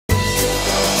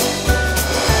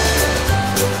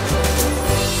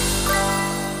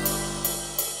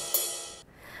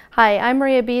Hi, I'm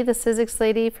Maria B., the Sizzix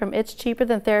lady from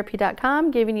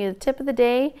itscheaperthantherapy.com, giving you the tip of the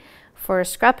day for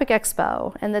Scrapbook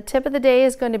Expo. And the tip of the day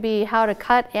is going to be how to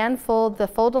cut and fold the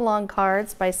fold-along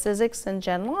cards by Sizzix and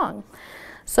Jen Long.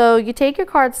 So you take your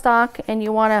cardstock and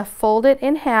you want to fold it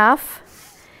in half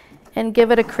and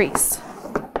give it a crease.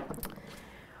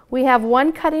 We have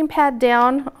one cutting pad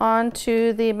down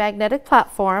onto the magnetic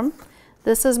platform.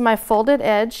 This is my folded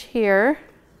edge here.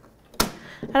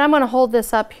 And I'm going to hold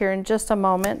this up here in just a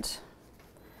moment.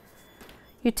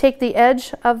 You take the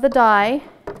edge of the die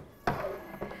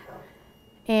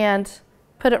and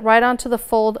put it right onto the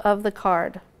fold of the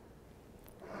card.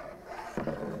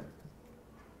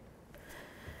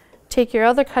 Take your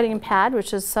other cutting pad,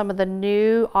 which is some of the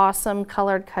new awesome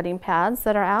colored cutting pads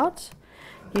that are out.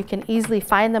 You can easily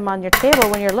find them on your table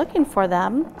when you're looking for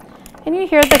them. And you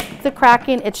hear the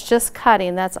cracking, it's just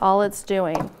cutting, that's all it's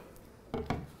doing.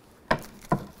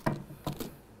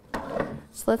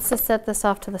 So let's just set this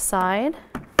off to the side.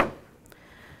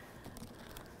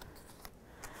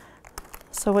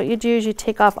 So what you do is you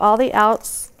take off all the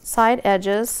outside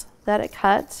edges that it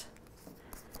cut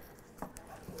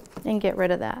and get rid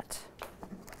of that.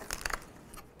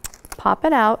 Pop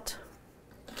it out.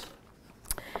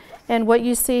 And what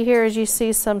you see here is you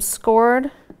see some a scored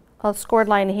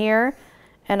line here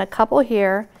and a couple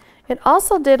here. It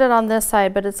also did it on this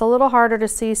side, but it's a little harder to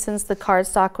see since the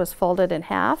cardstock was folded in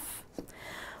half.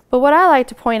 But what I like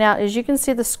to point out is you can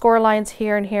see the score lines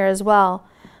here and here as well.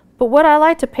 But what I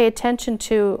like to pay attention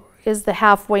to is the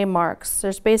halfway marks.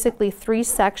 There's basically 3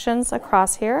 sections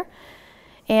across here.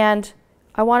 And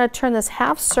I want to turn this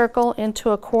half circle into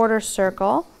a quarter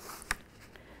circle.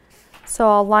 So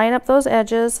I'll line up those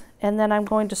edges and then I'm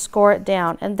going to score it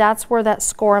down. And that's where that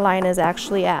score line is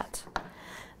actually at.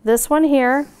 This one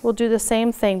here will do the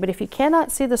same thing, but if you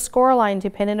cannot see the score line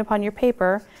depending upon your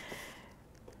paper,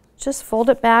 just fold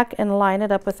it back and line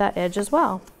it up with that edge as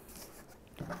well.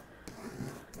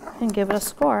 And give it a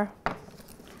score.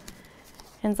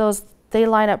 And they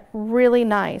line up really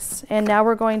nice. And now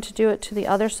we're going to do it to the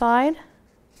other side.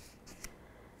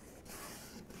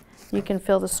 You can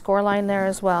feel the score line there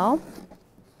as well.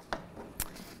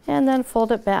 And then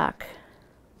fold it back.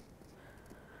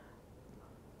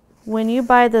 When you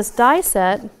buy this die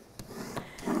set,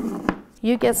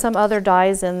 you get some other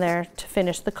dies in there to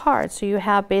finish the card. So you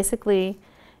have basically,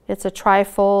 it's a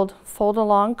tri-fold,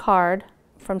 fold-along card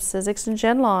from Sizzix and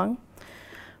Jen Long.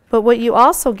 But what you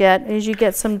also get is you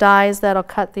get some dies that'll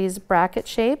cut these bracket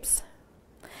shapes.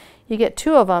 You get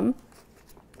 2 of them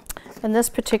in this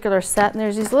particular set, and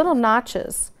there's these little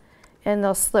notches, and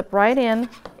they'll slip right in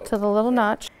to the little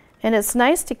notch. And it's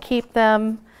nice to keep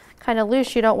them kind of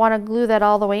loose. You don't want to glue that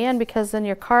all the way in because then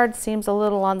your card seems a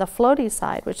little on the floaty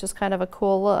side, which is kind of a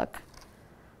cool look.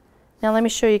 Now let me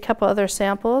show you a couple other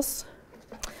samples.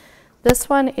 This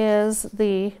one is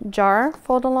the jar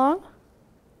fold along.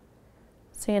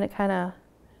 Seeing it kind of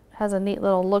has a neat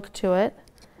little look to it.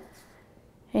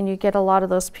 And you get a lot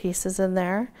of those pieces in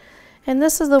there. And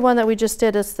this is the one that we just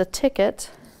did, it's the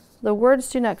ticket. The words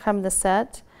do not come in the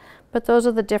set, but those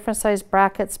are the different size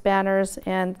brackets, banners,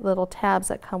 and little tabs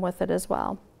that come with it as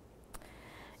well.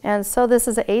 And so this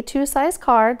is an A2 size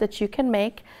card that you can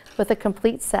make with a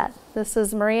complete set. This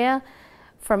is Maria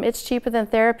from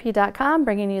itscheaperthantherapy.com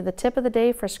bringing you the tip of the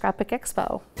day for Scrapbook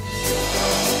Expo.